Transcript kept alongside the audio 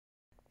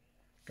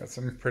Got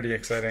some pretty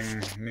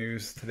exciting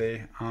news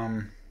today.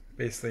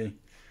 Basically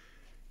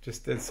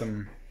just did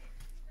some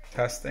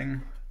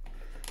testing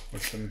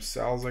with some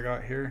cells I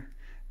got here.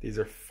 These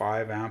are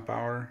 5 amp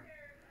hour,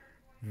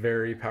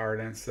 very power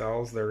dense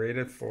cells. They're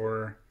rated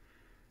for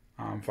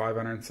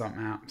 500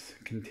 something amps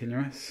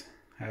continuous,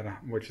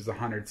 which is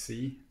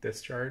 100C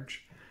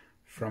discharge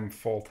from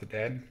full to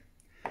dead.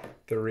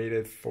 They're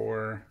rated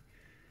for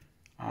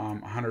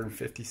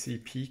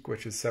 150C peak,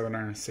 which is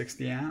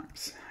 760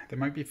 amps. They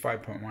might be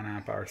 5.1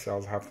 amp hour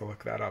cells. I'll have to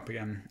look that up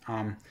again.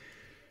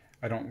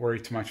 I don't worry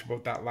too much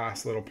about that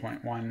last little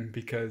 0.1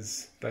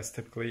 because that's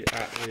typically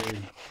at a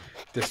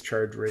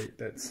discharge rate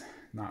that's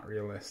not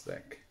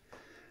realistic.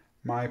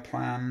 My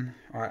plan,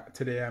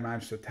 today I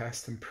managed to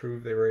test and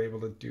prove they were able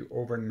to do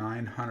over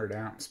 900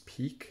 amps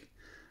peak.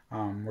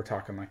 We're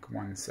talking like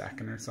 1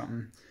 second or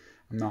something.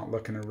 I'm not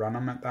looking to run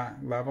them at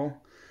that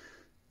level.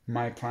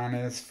 My plan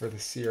is for the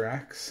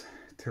CRX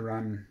to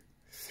run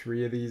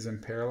 3 of these in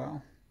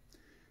parallel,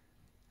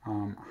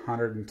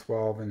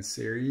 112 in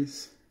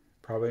series.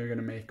 Probably going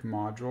to make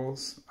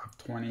modules of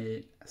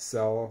 28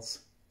 cells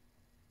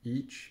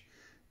each,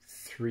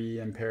 3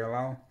 in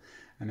parallel,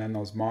 and then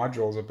those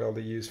modules I'll be able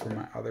to use for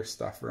my other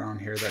stuff around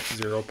here that's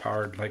zero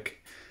powered,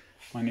 like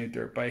my new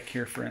dirt bike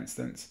here, for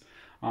instance.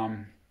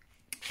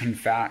 In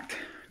fact,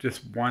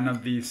 just one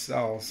of these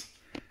cells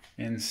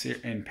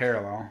in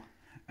parallel,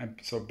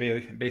 so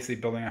basically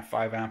building a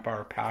 5 amp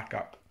hour pack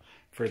up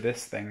for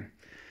this thing,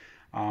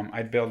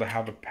 I'd be able to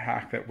have a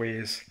pack that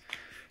weighs,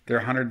 they're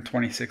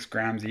 126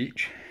 grams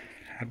each.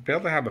 I'd be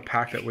able to have a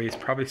pack that weighs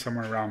probably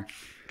somewhere around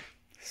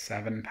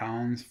 7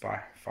 pounds,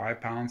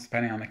 5 pounds,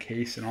 depending on the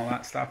case and all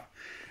that stuff,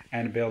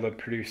 and be able to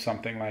produce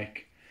something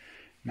like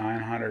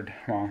 900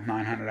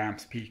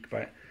 amps peak,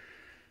 but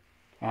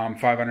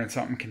 500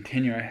 something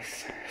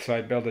continuous. So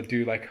I'd be able to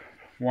do like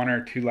 1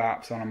 or 2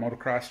 laps on a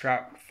motocross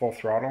track, full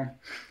throttle,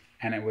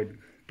 and it would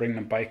bring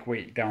the bike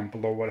weight down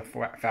below what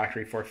a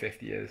factory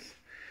 450 is,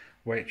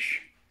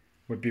 which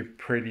would be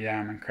pretty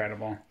damn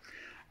incredible.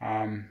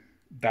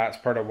 That's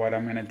part of what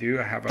I'm going to do.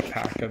 I have a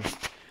pack of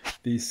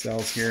these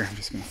cells here. I'm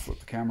just going to flip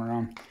the camera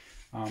on.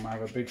 I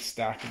have a big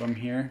stack of them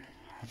here.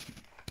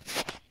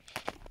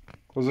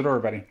 Close the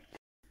door, buddy.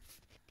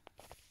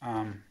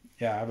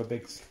 Yeah, I have a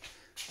big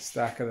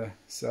stack of the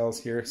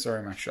cells here.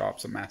 Sorry, my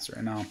shop's a mess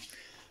right now.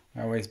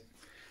 I always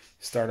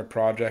start a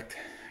project,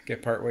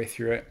 get part way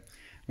through it.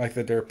 Like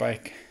the dirt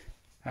bike,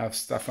 I have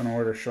stuff on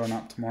order showing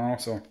up tomorrow,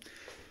 so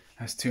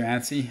I was too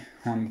antsy.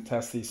 I wanted to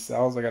test these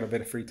cells. I got a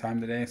bit of free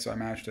time today, so I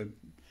managed to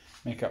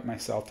make up my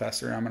cell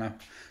tester. I'm going to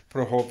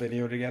put a whole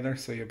video together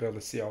so you'll be able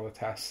to see all the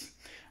tests,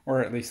 or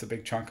at least a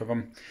big chunk of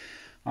them.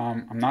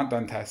 I'm not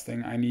done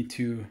testing. I need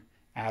to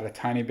add a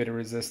tiny bit of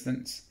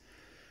resistance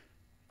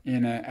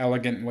in an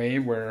elegant way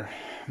where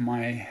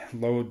my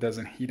load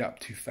doesn't heat up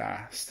too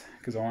fast,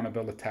 because I want to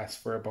build a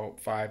test for about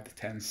 5 to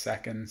 10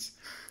 seconds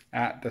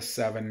at the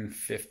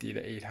 750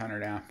 to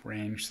 800 amp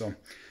range. So a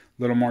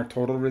little more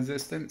total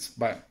resistance,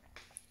 but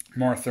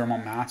more thermal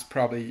mass,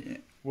 probably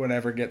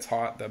whatever gets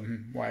hot, the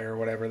wire or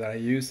whatever that I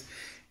use,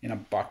 in a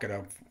bucket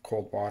of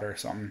cold water or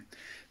something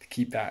to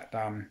keep that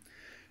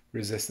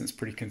resistance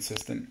pretty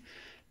consistent.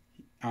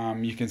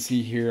 You can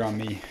see here on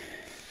the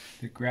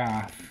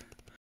graph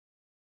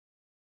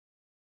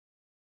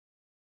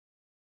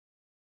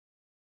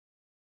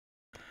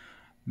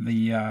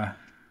the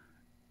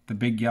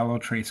big yellow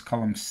trace,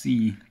 column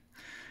C,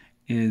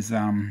 is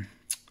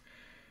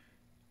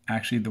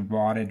actually the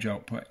wattage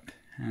output,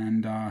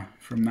 and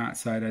from that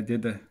side I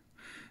did a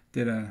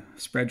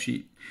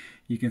spreadsheet.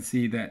 You can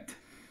see that,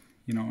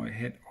 you know, it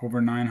hit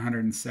over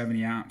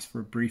 970 amps for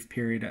a brief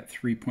period at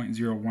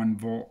 3.01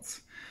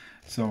 volts.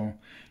 So,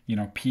 you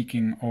know,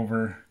 peaking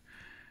over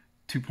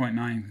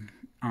 2.9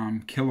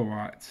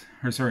 kilowatts,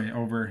 or sorry,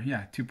 over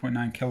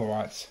 2.9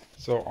 kilowatts.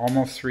 So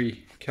almost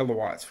 3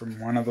 kilowatts from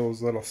one of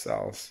those little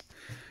cells.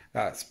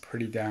 That's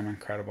pretty damn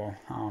incredible.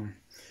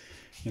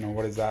 You know,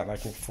 what is that, like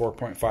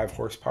 4.5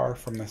 horsepower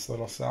from this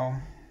little cell?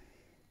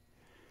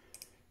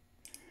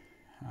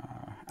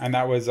 And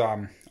that was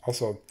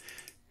also,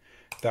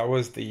 that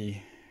was the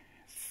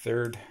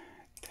 3rd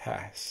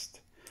test.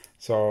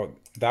 So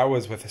that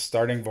was with a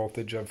starting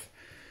voltage of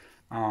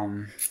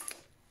about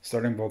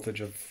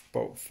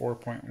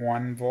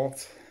 4.1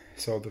 volts.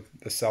 So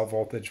the cell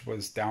voltage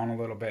was down a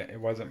little bit. It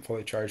wasn't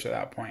fully charged at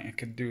that point. It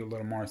could do a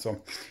little more.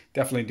 So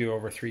definitely do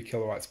over 3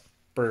 kilowatts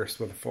burst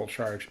with a full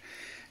charge.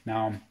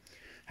 Now,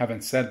 having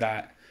said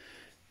that,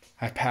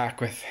 I pack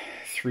with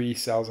 3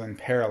 cells in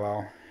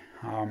parallel.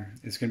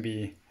 It's going to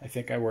be, I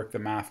think I worked the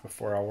math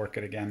before, I'll work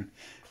it again.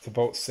 It's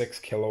about 6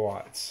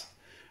 kilowatts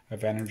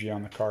of energy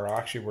on the car. I'll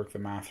actually work the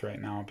math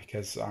right now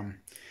because I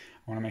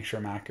want to make sure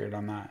I'm accurate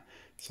on that.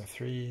 So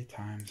 3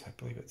 times, I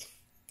believe it's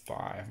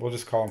 5. We'll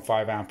just call them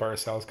 5 amp hour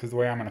cells, because the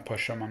way I'm going to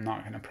push them, I'm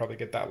not going to probably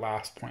get that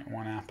last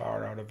 0.1 amp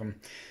hour out of them.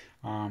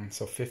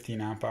 So 15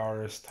 amp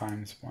hours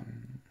times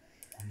 1,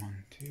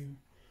 2,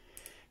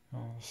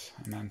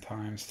 and then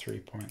times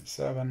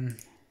 3.7.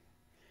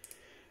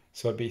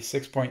 So it'd be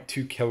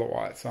 6.2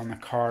 kilowatts on the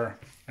car.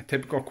 A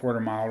typical quarter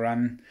mile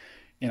run,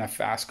 in a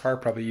fast car,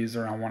 probably use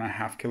around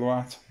 1.5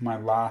 kilowatts. My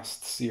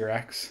last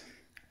CRX,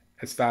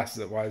 as fast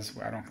as it was,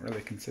 I don't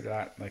really consider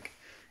that like,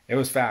 it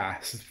was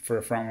fast for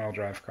a front wheel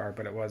drive car,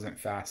 but it wasn't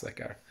fast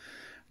like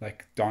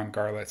Don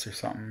Garlett's or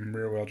something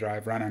rear wheel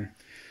drive running,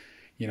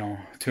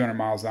 200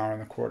 miles an hour in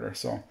the quarter.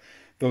 So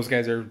those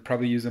guys are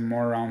probably using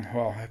more around,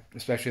 well,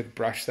 especially the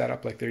brush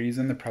setup like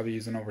they're probably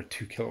using over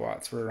 2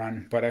 kilowatts for a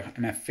run. But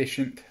an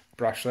efficient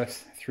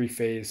brushless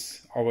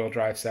 3-phase all-wheel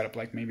drive setup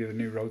like maybe the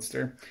new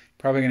Roadster,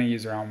 probably going to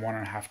use around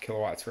 1.5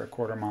 kilowatts for a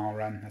quarter-mile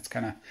run. That's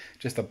kind of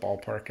just a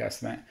ballpark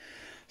estimate.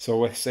 So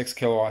with 6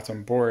 kilowatts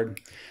on board,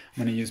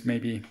 I'm going to use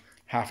maybe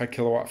half a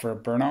kilowatt for a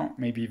burnout,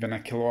 maybe even a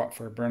kilowatt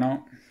for a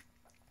burnout.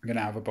 I'm going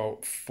to have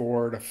about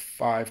 4 to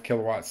 5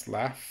 kilowatts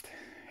left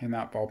in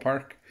that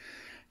ballpark.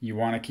 You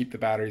want to keep the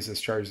batteries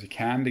as charged as you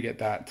can to get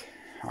that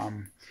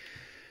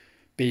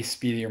base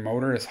speed of your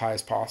motor as high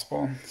as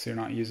possible. So you're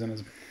not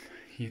using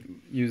you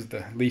use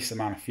the least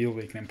amount of fuel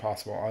weakening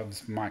possible.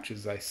 As much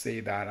as I say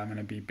that, I'm going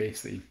to be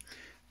basically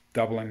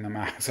doubling the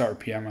max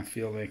RPM with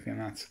fuel weakening.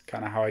 That's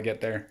kind of how I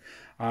get there.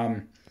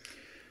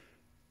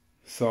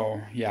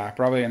 So yeah,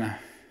 probably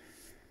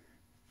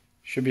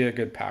should be a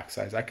good pack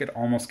size. I could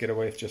almost get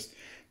away with just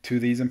 2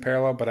 of these in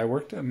parallel, but I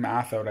worked the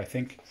math out. I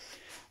think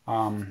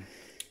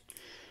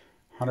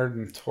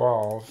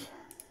 112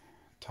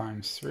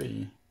 times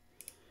 3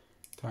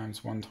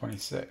 times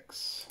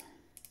 126.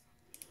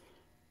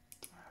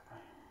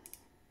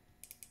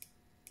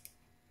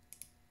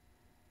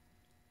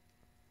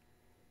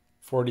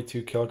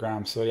 42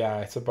 kilograms. So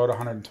yeah, it's about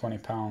 120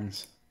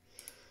 pounds.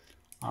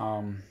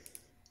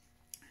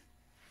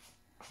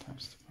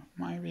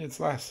 Maybe it's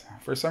less.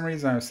 For some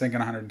reason I was thinking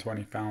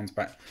 120 pounds,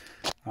 but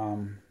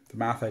the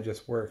math I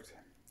just worked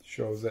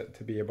shows it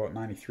to be about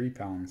 93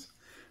 pounds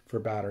for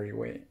battery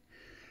weight.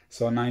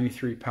 So a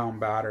 93 pound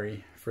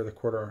battery for the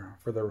CRX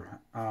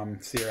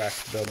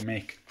to be able to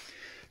make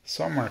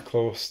somewhere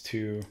close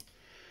to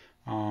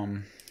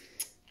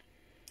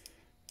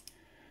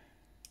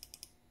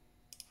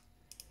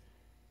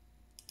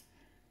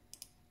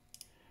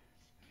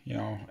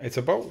it's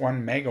about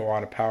 1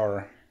 megawatt of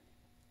power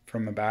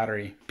from the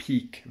battery,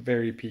 peak,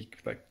 very peak,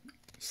 like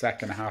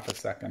second, half a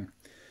second.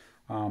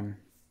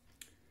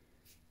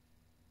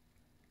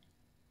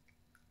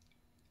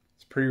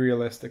 It's pretty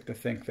realistic to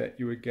think that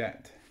you would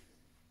get,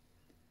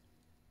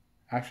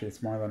 actually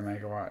it's more than a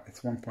megawatt, it's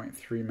 1.3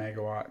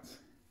 megawatts,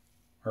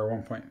 or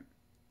 1.3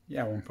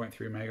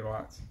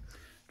 megawatts.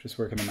 Just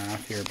working the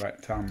math here,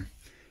 but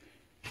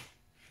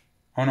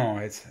oh no,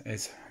 it's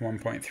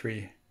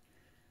 1.3,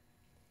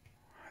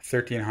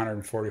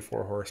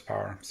 1,344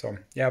 horsepower. So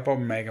yeah, about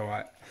a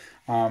megawatt.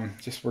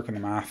 Just working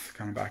the math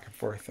kind of back and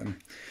forth and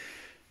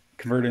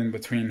converting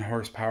between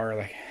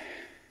horsepower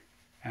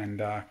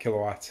and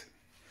kilowatts,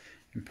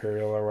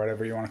 imperial or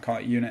whatever you want to call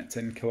it, units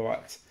and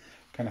kilowatts,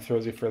 kind of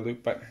throws you for a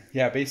loop. But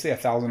yeah, basically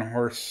 1,000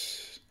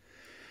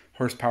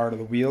 horsepower to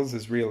the wheels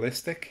is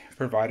realistic,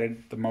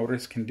 provided the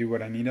motors can do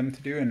what I need them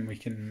to do, and we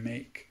can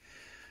make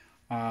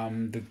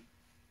the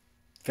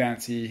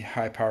fancy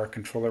high power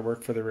controller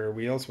work for the rear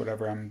wheels,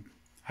 whatever.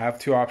 I have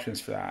 2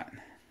 options for that,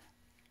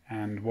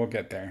 and we'll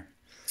get there.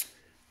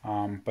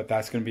 But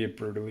that's going to be a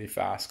brutally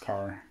fast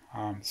car,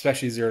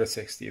 especially 0 to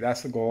 60.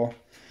 That's the goal.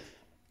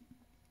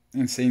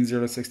 Insane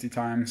 0 to 60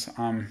 times.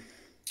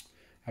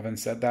 Having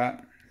said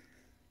that,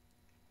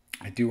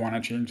 I do want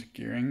to change the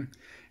gearing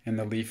in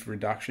the leaf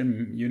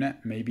reduction unit.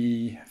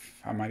 Maybe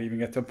I might even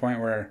get to a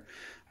point where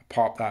I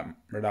pop that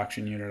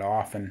reduction unit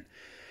off and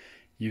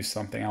use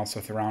something else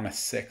with around a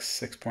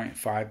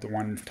 6.5 to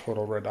 1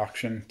 total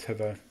reduction to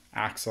the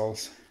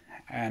axles,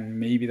 and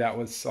maybe that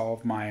would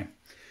solve my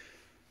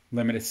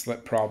limited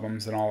slip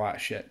problems and all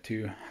that shit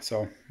too.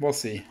 So we'll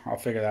see. I'll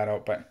figure that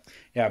out. But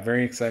yeah,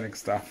 very exciting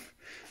stuff.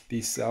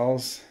 These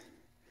cells,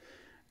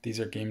 these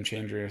are game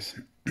changers.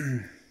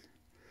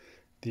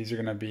 These are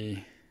going to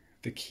be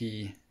the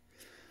key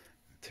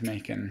to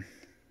making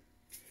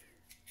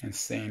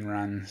insane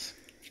runs.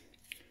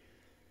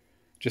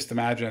 Just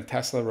imagine a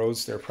Tesla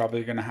Roadster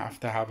probably going to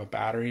have a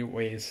battery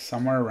weighs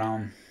somewhere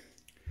around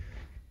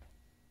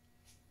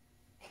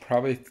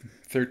probably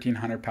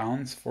 1,300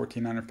 pounds,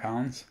 1,400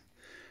 pounds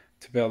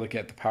to be able to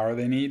get the power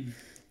they need.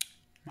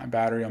 My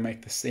battery will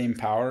make the same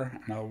power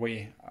and it'll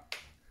weigh,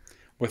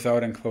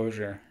 without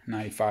enclosure,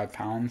 95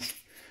 pounds.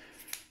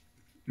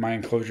 My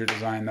enclosure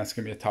design, that's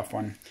going to be a tough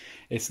one.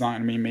 It's not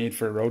going to be made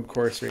for road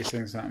course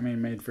racing. It's not going to be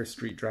made for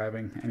street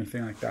driving,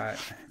 anything like that.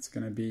 It's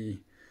going to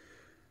be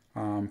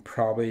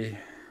probably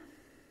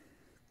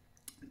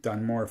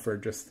done more for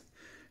just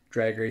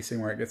drag racing,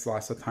 where it gets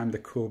lots of time to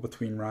cool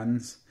between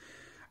runs.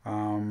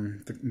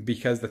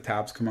 Because the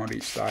tabs come out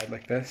each side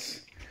like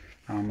this,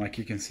 like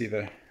you can see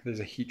there's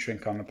a heat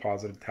shrink on the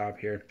positive tab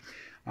here.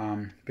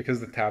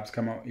 Because the tabs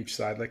come out each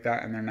side like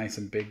that and they're nice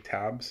and big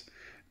tabs,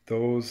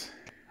 those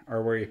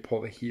are where you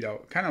pull the heat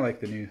out, kind of like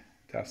the new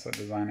Tesla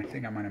design. I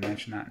think I might have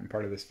mentioned that in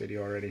part of this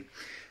video already.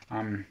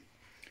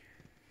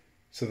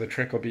 So the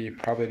trick will be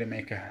probably to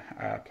make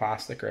a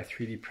plastic or a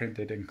 3D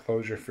printed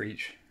enclosure for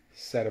each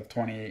set of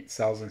 28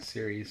 cells in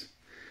series.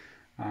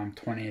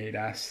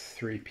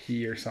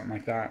 28S3P or something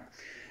like that.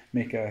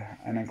 Make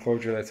an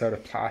enclosure that's out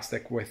of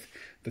plastic with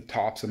the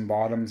tops and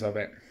bottoms of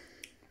it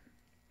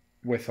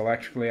with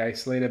electrically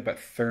isolated but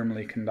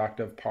thermally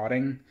conductive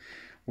potting,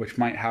 which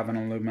might have an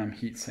aluminum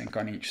heat sink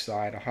on each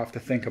side. I'll have to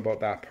think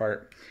about that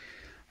part.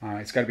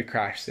 It's got to be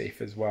crash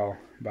safe as well,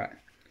 but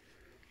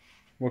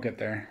we'll get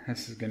there.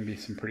 This is going to be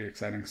some pretty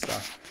exciting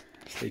stuff.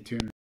 Stay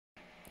tuned.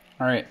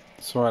 Alright,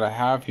 so what I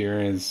have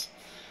here is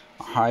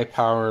a high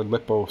power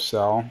Lipo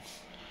cell.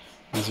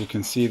 As you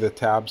can see, the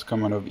tabs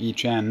come out of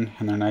each end,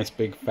 and they're nice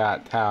big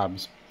fat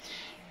tabs.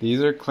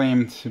 These are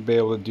claimed to be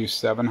able to do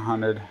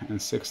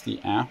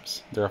 760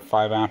 amps. They're a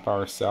 5 amp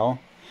hour cell.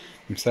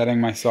 I'm setting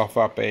myself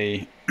up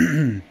a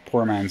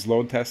poor man's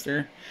load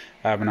tester.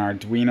 I have an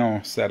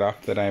Arduino set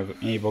up that I'm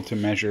able to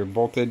measure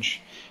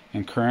voltage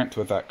and current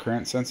with that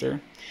current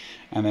sensor.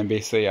 And then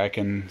basically I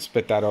can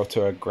spit that out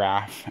to a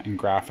graph and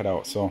graph it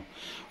out. So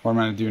what I'm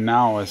going to do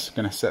now is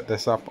going to set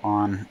this up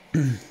on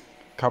a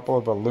couple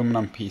of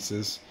aluminum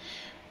pieces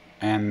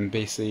and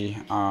basically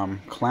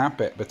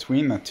clamp it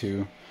between the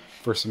two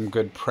for some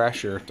good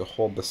pressure to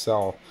hold the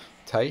cell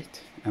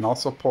tight and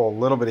also pull a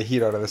little bit of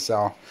heat out of the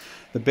cell.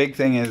 The big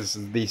thing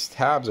is these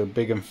tabs are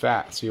big and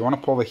fat, so you want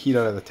to pull the heat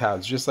out of the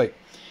tabs, just like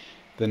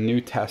the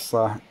new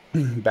Tesla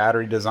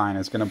battery design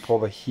is going to pull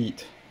the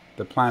heat.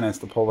 The plan is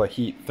to pull the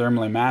heat,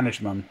 thermally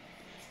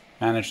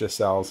manage the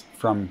cells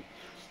from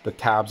the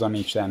tabs on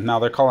each end. Now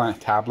they're calling it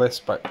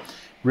tabless, but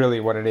really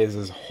what it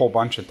is a whole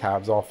bunch of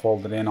tabs all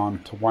folded in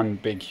onto one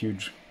big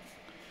huge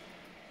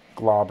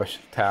glob of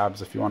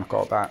tabs, if you want to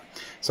call it that.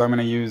 So I'm going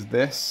to use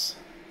this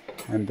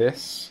and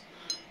this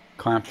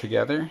clamped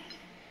together.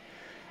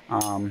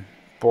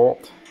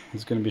 Bolt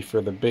is going to be for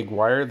the big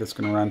wire that's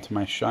going to run to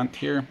my shunt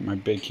here, my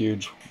big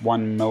huge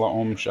 1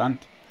 milliohm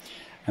shunt,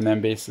 and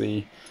then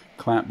basically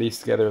clamp these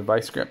together with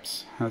vice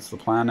grips. That's the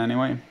plan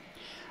anyway.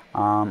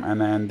 And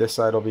then this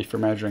side will be for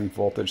measuring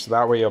voltage, so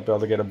that way you'll be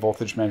able to get a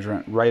voltage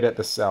measurement right at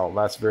the cell.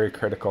 That's very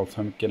critical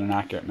to get an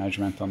accurate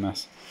measurement on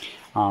this.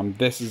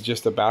 This is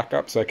just a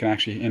backup, so I can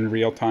actually in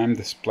real time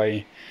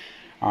display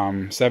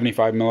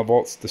 75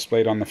 millivolts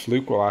displayed on the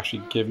fluke will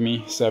actually give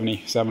me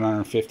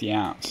 750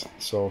 amps.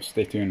 So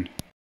stay tuned.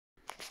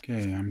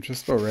 Okay, I'm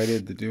just about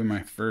ready to do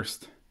my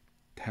first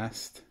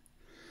test.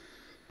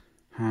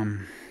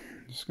 I'm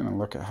just going to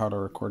look at how to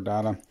record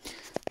data.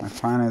 My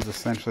plan is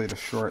essentially to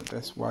short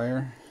this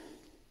wire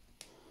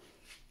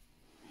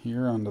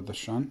here onto the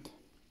shunt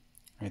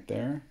right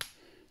there.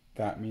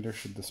 That meter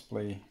should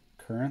display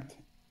current.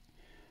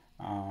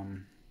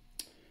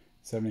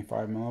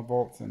 75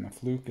 millivolts, and the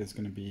fluke is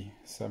going to be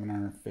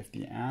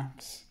 750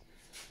 amps.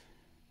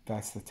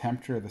 That's the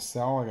temperature of the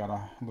cell. I got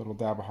a little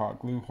dab of hot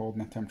glue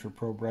holding the temperature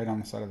probe right on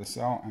the side of the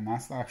cell, and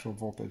that's the actual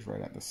voltage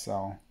right at the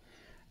cell.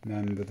 And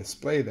then the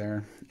display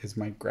there is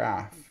my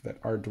graph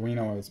that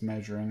Arduino is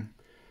measuring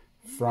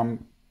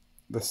from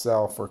the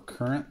cell for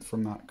current,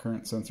 from that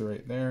current sensor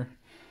right there,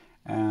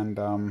 and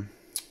the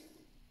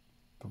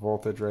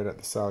voltage right at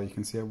the cell. You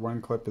can see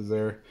one clip is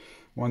there,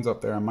 one's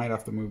up there. I might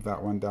have to move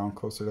that one down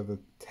closer to the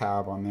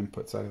tab on the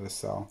input side of the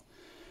cell.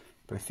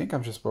 But I think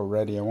I'm just about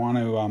ready. I want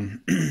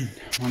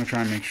to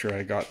try and make sure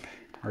I got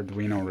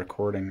Arduino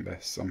recording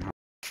this somehow.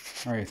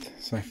 Alright,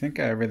 so I think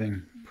I got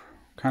everything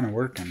kind of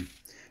working.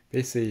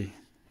 Basically,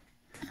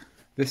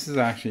 this is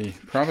actually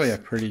probably a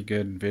pretty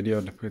good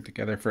video to put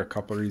together for a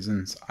couple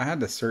reasons. I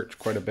had to search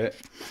quite a bit.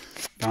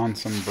 Found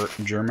some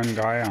German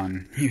guy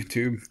on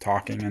YouTube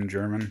talking in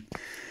German,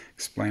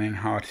 explaining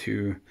how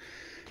to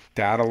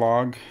data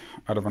log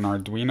out of an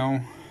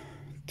Arduino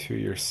to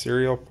your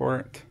serial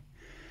port.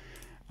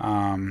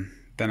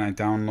 Then I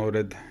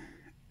downloaded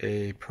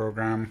a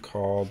program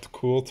called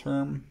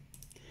CoolTerm.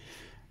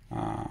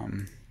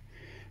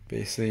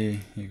 Basically,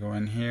 you go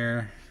in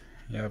here,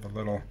 you have a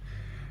little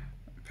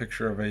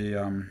picture of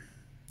a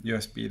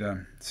USB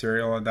to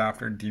serial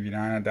adapter,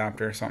 DV9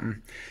 adapter or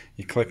something.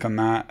 You click on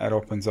that, it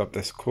opens up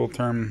this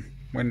CoolTerm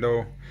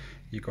window.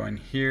 You go in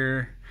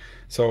here.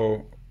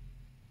 So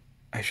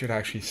I should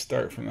actually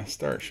start from the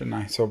start, shouldn't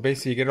I? So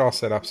basically you get it all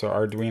set up so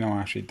Arduino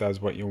actually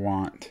does what you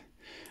want.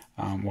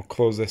 We'll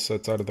close this so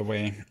it's out of the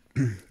way.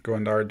 Go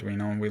into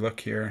Arduino and we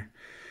look here.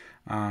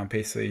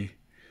 Basically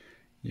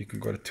you can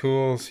go to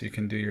tools, you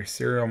can do your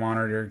serial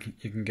monitor,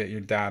 you can get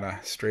your data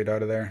straight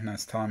out of there, and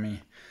that's telling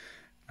me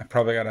I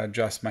probably got to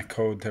adjust my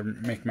code to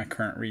make my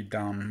current read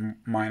down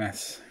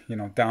minus,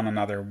 down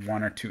another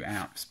 1 or 2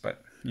 amps,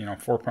 but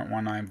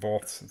 4.19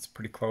 volts, it's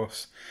pretty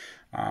close.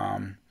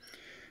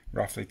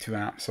 Roughly 2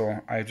 amps, so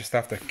I just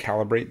have to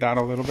calibrate that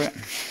a little bit.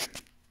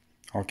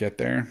 I'll get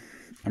there.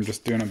 I'm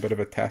just doing a bit of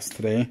a test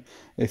today.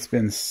 It's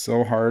been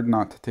so hard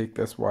not to take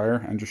this wire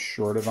and just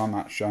short it on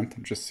that shunt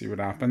and just see what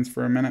happens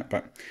for a minute,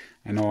 but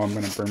I know I'm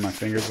going to burn my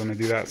fingers when I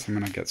do that, so I'm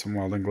going to get some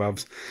welding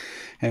gloves.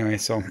 Anyway,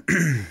 so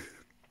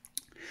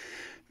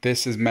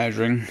this is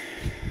measuring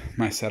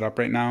my setup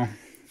right now.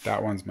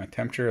 That one's my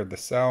temperature of the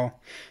cell,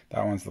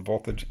 that one's the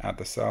voltage at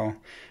the cell,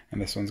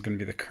 and this one's going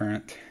to be the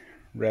current,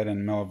 read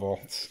in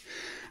millivolts.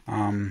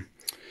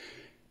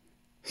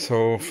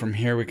 So from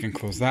here we can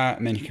close that,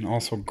 and then you can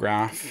also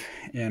graph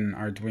in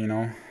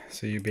Arduino.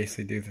 So you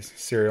basically do this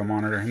serial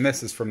monitor, and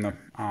this is from the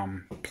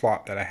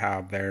plot that I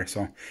have there.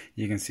 So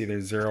you can see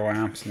there's 0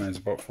 amps and there's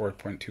about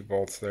 4.2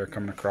 volts there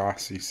coming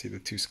across. So you see the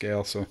 2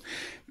 scales. So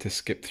to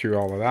skip through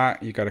all of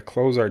that, you got to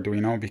close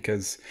Arduino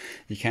because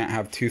you can't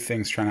have 2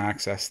 things trying to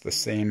access the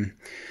same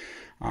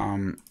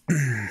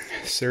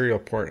serial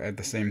port at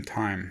the same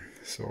time.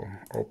 So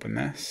open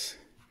this,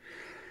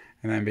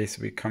 and then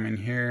basically come in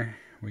here.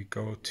 We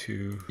go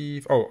to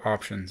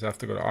options. I have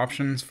to go to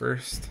options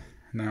first.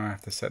 Now I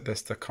have to set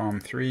this to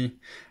COM3.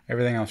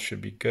 Everything else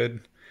should be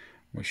good.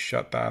 We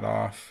shut that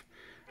off,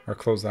 or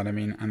close that, I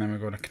mean, and then we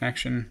go to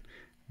connection.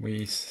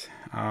 We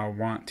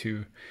want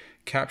to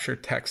capture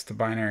text to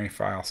binary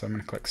file. So I'm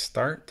going to click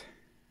start,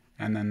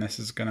 and then this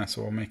is gonna,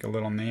 so we'll make a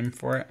little name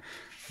for it.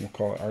 We'll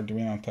call it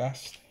Arduino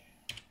test.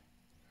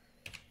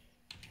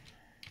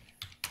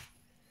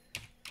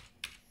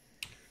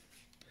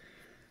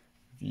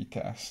 V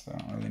test, I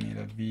don't really need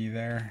a V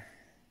there.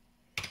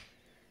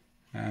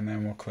 And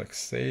then we'll click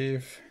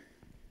save.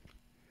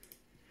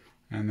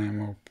 And then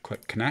we'll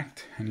click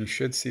connect, and you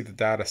should see the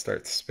data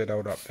start to spit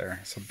out up there.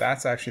 So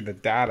that's actually the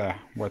data,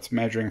 what's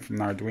measuring from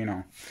the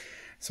Arduino.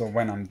 So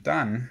when I'm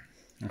done,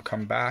 I'll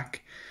come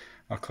back,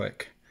 I'll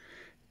click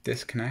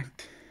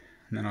disconnect,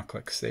 and then I'll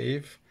click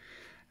save.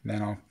 And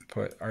then I'll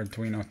put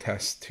Arduino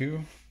test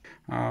 2,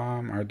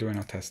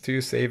 Arduino test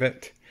 2, save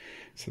it.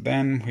 So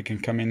then we can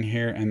come in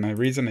here, and the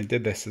reason I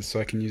did this is so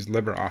I can use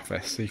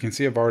LibreOffice. So you can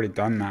see I've already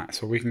done that.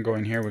 So we can go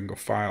in here, we can go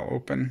File,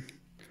 Open,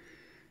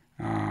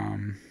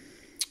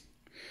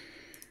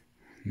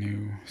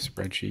 New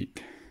Spreadsheet,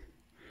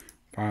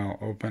 File,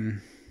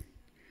 Open,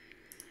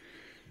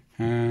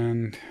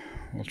 and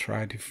we'll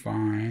try to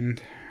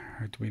find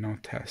Arduino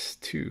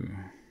test 2.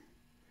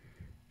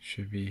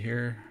 Should be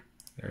here.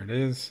 There it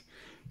is.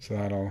 So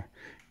that'll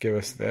give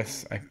us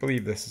this. I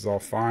believe this is all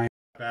fine.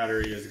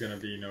 Battery is going to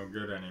be no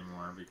good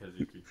anymore because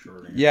you keep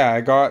shorting it. Yeah, I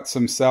got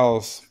some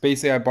cells.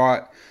 Basically, I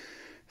bought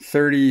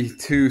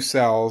 32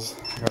 cells.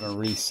 I gotta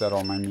reset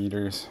all my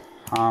meters.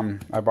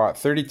 I bought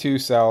 32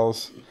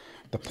 cells.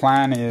 The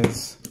plan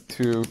is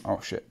to,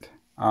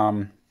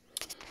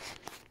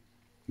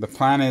 the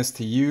plan is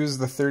to use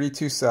the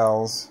 32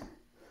 cells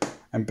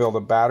and build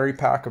a battery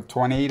pack of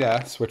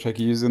 28S, which I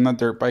can use in the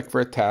dirt bike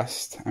for a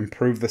test, and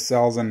prove the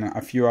cells in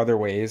a few other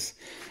ways.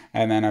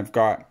 And then I've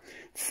got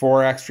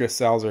 4 extra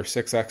cells or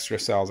 6 extra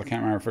cells. I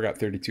can't remember if I got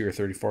 32 or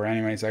 34.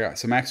 Anyways, I got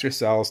some extra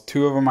cells.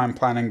 2 of them I'm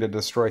planning to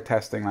destroy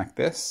testing like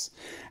this,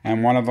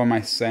 and 1 of them I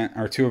sent,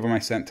 or 2 of them I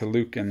sent to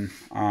Luke in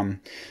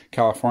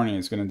California.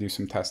 He's going to do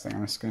some testing.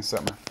 I'm just going to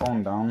set my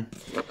phone down,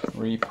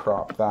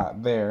 reprop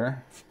that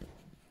there.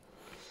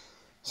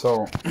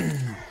 So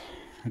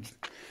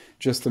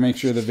just to make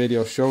sure the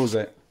video shows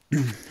it,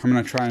 I'm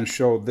going to try and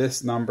show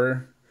this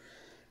number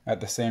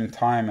at the same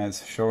time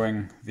as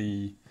showing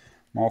the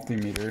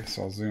multimeter.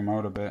 So I'll zoom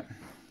out a bit,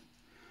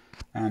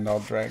 and I'll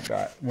drag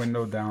that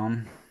window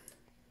down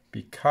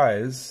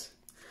because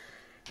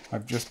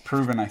I've just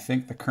proven I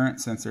think the current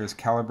sensor is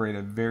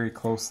calibrated very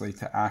closely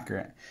to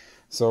accurate.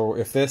 So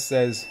if this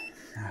says,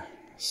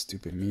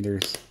 stupid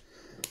meters,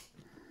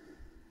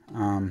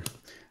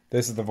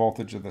 this is the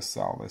voltage of the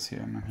cell, this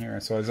here and here.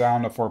 So it's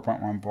down to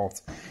 4.1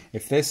 volts.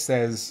 If this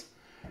says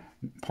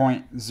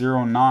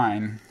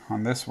 0.09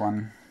 on this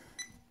one,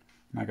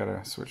 I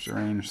gotta switch the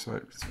range so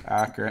it's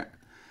accurate.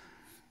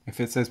 If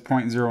it says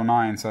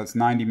 0.09, so it's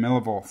 90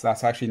 millivolts,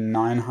 that's actually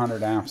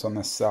 900 amps on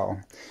this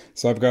cell.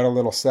 So I've got a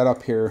little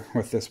setup here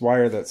with this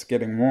wire that's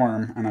getting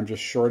warm, and I'm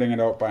just shorting it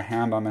out by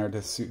hand on there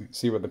to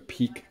see what the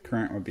peak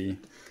current would be.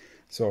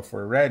 So if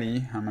we're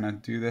ready, I'm gonna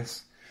do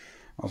this.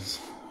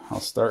 I'll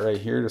start right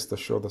here just to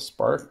show the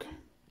spark.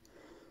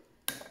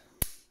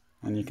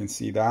 And you can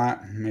see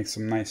that, make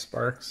some nice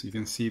sparks. You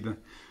can see the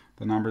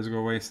numbers go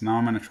away. So now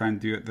I'm going to try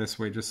and do it this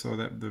way just so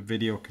that the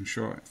video can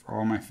show it for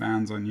all my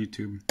fans on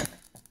YouTube.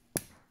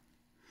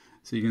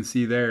 So you can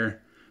see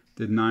there,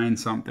 did 9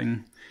 something.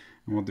 And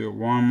we'll do it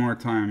one more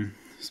time,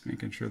 just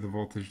making sure the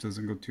voltage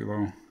doesn't go too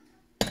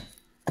low.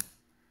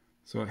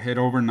 So it hit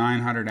over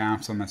 900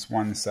 amps on this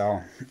one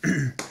cell.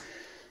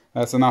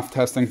 That's enough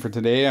testing for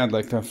today. I'd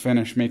like to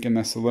finish making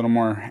this a little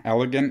more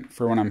elegant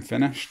for when I'm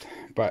finished,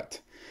 but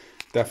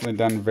definitely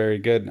done very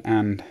good,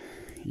 and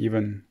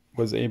even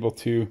was able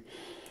to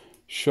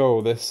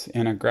show this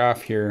in a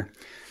graph here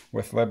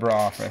with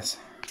LibreOffice,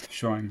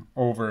 showing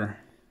over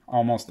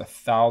almost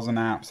 1,000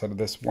 amps out of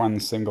this one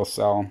single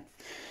cell.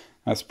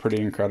 That's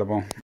pretty incredible.